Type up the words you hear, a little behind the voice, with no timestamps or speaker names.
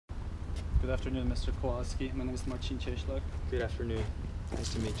Good afternoon, Mr. Kowalski. My name is Marcin Cieslak. Good afternoon.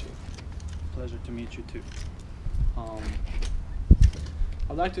 Nice to meet you. Pleasure to meet you too.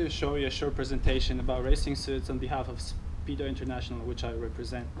 I'd like to show you a short presentation about racing suits on behalf of Speedo International, which I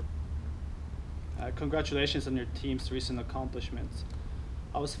represent. Congratulations on your team's recent accomplishments.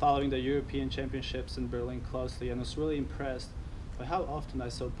 I was following the European Championships in Berlin closely and was really impressed by how often I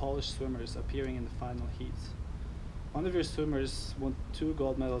saw Polish swimmers appearing in the final heats. One of your swimmers won 2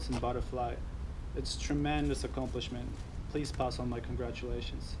 gold medals in butterfly. It's a tremendous accomplishment. Please pass on my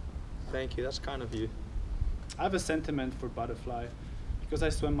congratulations. Thank you. That's kind of you. I have a sentiment for butterfly because I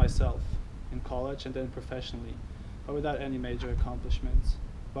swam myself in college and then professionally, but without any major accomplishments.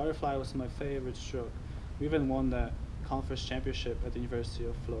 Butterfly was my favorite stroke. We even won the conference championship at the University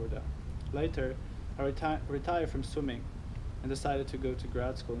of Florida. Later, I retired from swimming and decided to go to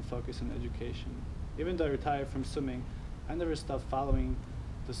grad school and focus on education. Even though I retired from swimming, I never stopped following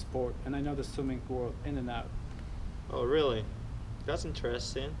the sport, and I know the swimming world in and out. Oh, really? That's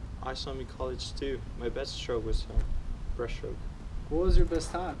interesting. I swam in college too. My best stroke was breaststroke. What was your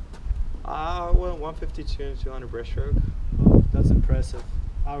best time? I went 152 and 200 breaststroke. Oh, that's impressive.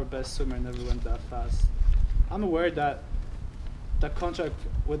 Our best swimmer never went that fast. I'm aware that the contract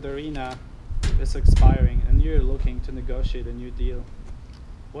with the arena is expiring and you're looking to negotiate a new deal.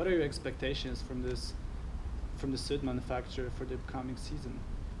 What are your expectations from the suit manufacturer for the upcoming season?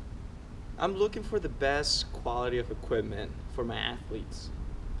 I'm looking for the best quality of equipment for my athletes.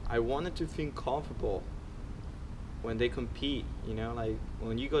 I wanted to feel comfortable when they compete, you know, like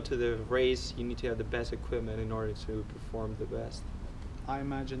when you go to the race, you need to have the best equipment in order to perform the best. I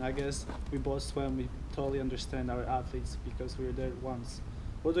imagine, I guess we both swim, we totally understand our athletes because we were there once.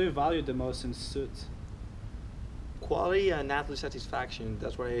 What do you value the most in suits? Quality and athlete satisfaction,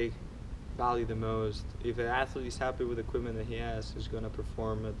 that's what I value the most. If an athlete is happy with the equipment that he has, he's going to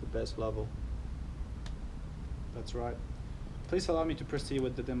perform at the best level. That's right. Please allow me to proceed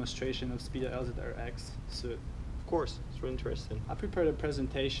with the demonstration of Speedo LZRX suit. Of course, it's really interesting. I prepared a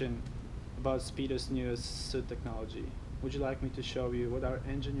presentation about Speedo's newest suit technology. Would you like me to show you what our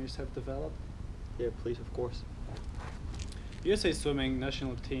engineers have developed? Yeah, please, of course. USA Swimming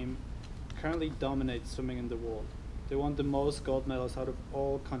national team currently dominates swimming in the world. They won the most gold medals out of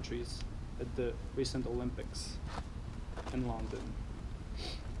all countries at the recent Olympics in London.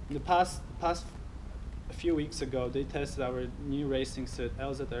 In the past a few weeks ago, they tested our new racing suit,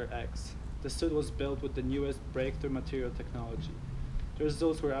 LZRX. The suit was built with the newest breakthrough material technology. The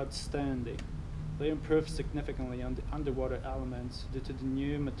results were outstanding. They improved significantly on the underwater elements due to the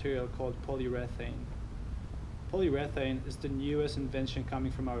new material called polyurethane. Polyurethane is the newest invention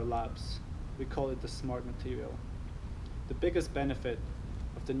coming from our labs. We call it the smart material. The biggest benefit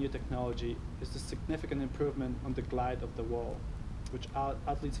of the new technology is the significant improvement on the glide of the wall, which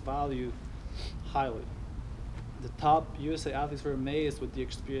athletes value highly. The top USA athletes were amazed with the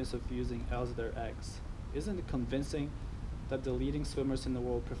experience of using LZRX. Isn't it convincing that the leading swimmers in the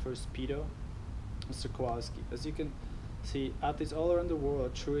world prefer Speedo? Mr. Kowalski, as you can see, athletes all around the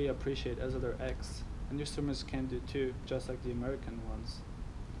world truly appreciate LZRX, and your swimmers can do too, just like the American ones.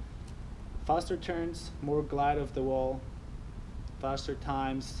 Faster turns, more glide of the wall, faster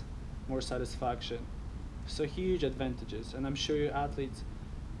times, more satisfaction. So huge advantages, and I'm sure your athletes,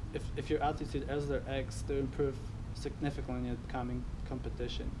 if your athletes did LZRX, they'll improve significantly in the upcoming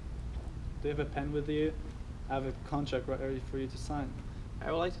competition. Do you have a pen with you? I have a contract ready for you to sign.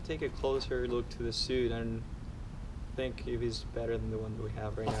 I would like to take a closer look to the suit and think if it's better than the one that we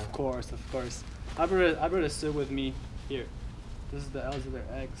have right now. Of course, of course. I brought a suit with me here. This is the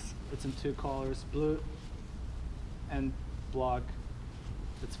LZRX. It's in 2 colors, blue and black.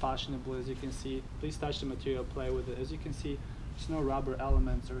 It's fashionable, as you can see. Please touch the material, play with it. As you can see, there's no rubber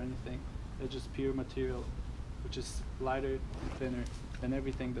elements or anything. It's just pure material, which is lighter and thinner than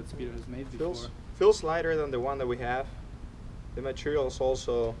everything that Speedo has made before. Feels lighter than the one that we have. The materials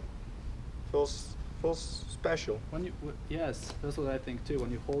also feels special. Yes, that's what I think too.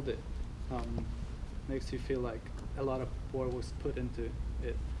 When you hold it, makes you feel like a lot of work was put into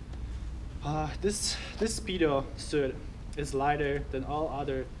it. This Speedo suit is lighter than all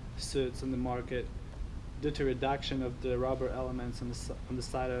other suits on the market due to reduction of the rubber elements on the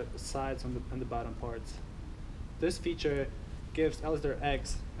sides and the bottom parts. This feature gives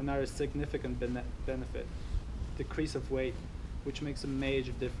LZRX another significant benefit: decrease of weight, which makes a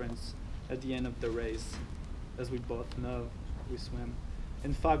major difference at the end of the race. As we both know, we swim.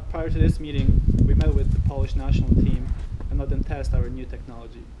 In fact, prior to this meeting, we met with the Polish national team and let them test our new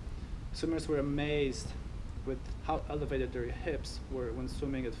technology. Swimmers were amazed with how elevated their hips were when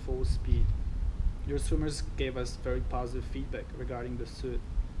swimming at full speed. Your swimmers gave us very positive feedback regarding the suit.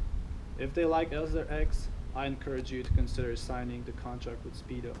 If they like Elster X, I encourage you to consider signing the contract with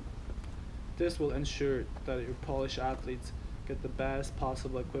Speedo. This will ensure that your Polish athletes get the best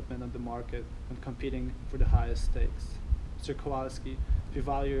possible equipment on the market when competing for the highest stakes. Mr. Kowalski, if you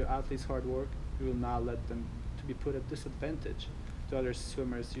value your athletes' hard work, you will not let them to be put at disadvantage to other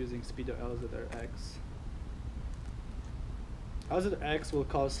swimmers using Speedo LZRX. LZRX will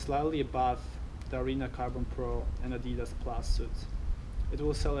cost slightly above the Arena Carbon Pro and Adidas Plus suits. It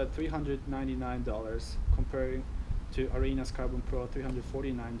will sell at $399, comparing to Arena's Carbon Pro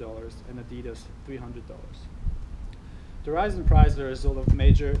 $349 and Adidas $300. The rise in price is the result of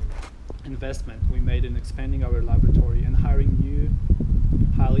major investment we made in expanding our laboratory and hiring new,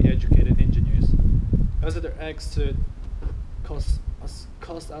 highly educated engineers. LZRX suit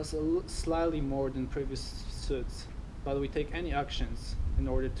cost us slightly more than previous suits, but we take any actions in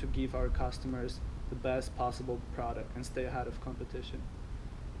order to give our customers the best possible product and stay ahead of competition.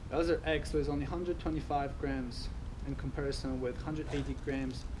 LZRX weighs only 125 grams in comparison with 180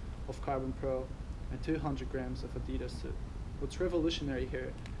 grams of Carbon Pro and 200 grams of Adidas suit. What's revolutionary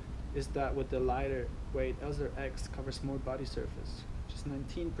here is that with the lighter weight, LZRX covers more body surface, just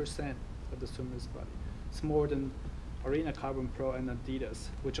 19% of the swimmer's body. It's more than Arena Carbon Pro and Adidas,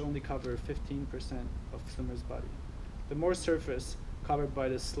 which only cover 15% of swimmer's body. The more surface covered by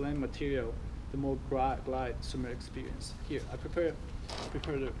the slim material, the more glide swimmer experience. Here, I prepared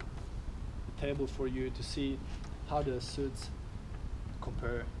the table for you to see how the suits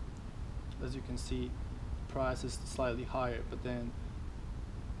compare. As you can see, price is slightly higher, but then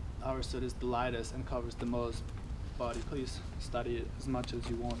our suit is the lightest and covers the most body. Please study it as much as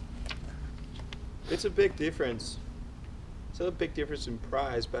you want. It's a big difference. It's a big difference in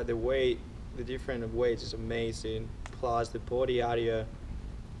price, but the weight, the difference of weight is amazing. Plus the body area,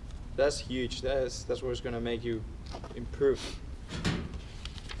 that's huge. That's what's gonna make you improve.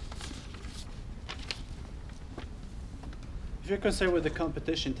 If you're concerned with the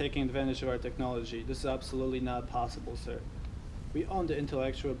competition taking advantage of our technology, this is absolutely not possible, sir. We own the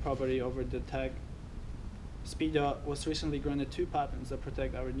intellectual property over the tech. Speedo was recently granted 2 patents that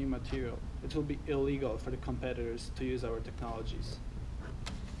protect our new material. It will be illegal for the competitors to use our technologies.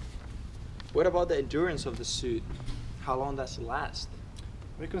 What about the endurance of the suit? How long does it last?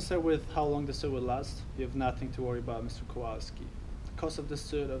 We're concerned with how long the suit will last. You have nothing to worry about, Mr. Kowalski. The cost of the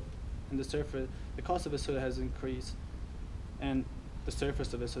suit the cost of the suit has increased, and the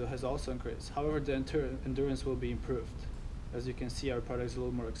surface of the suit has also increased. However, the endurance will be improved. As you can see, our product is a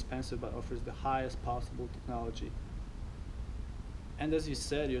little more expensive, but offers the highest possible technology. And as you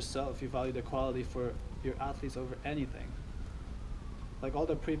said yourself, you value the quality for your athletes over anything. Like all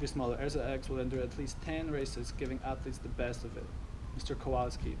the previous model, LZRX will endure at least 10 races, giving athletes the best of it. Mr.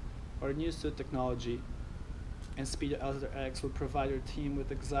 Kowalski, our new suit technology and Speedo LZRX will provide your team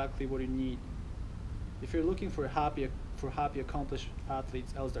with exactly what you need. If you're looking for happy, accomplished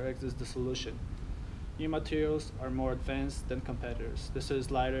athletes, LZRX is the solution. New materials are more advanced than competitors. The suit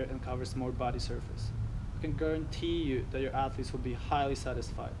is lighter and covers more body surface. I can guarantee you that your athletes will be highly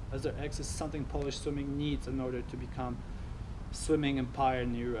satisfied. LZRX is something Polish swimming needs in order to become a swimming empire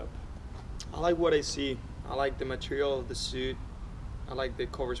in Europe. I like what I see. I like the material of the suit. I like that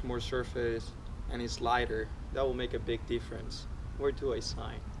it covers more surface and it's lighter. That will make a big difference. Where do I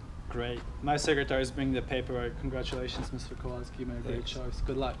sign? Great. My secretary is bringing the paperwork. Congratulations, Mr. Kowalski. You made a great choice.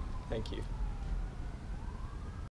 Good luck. Thank you.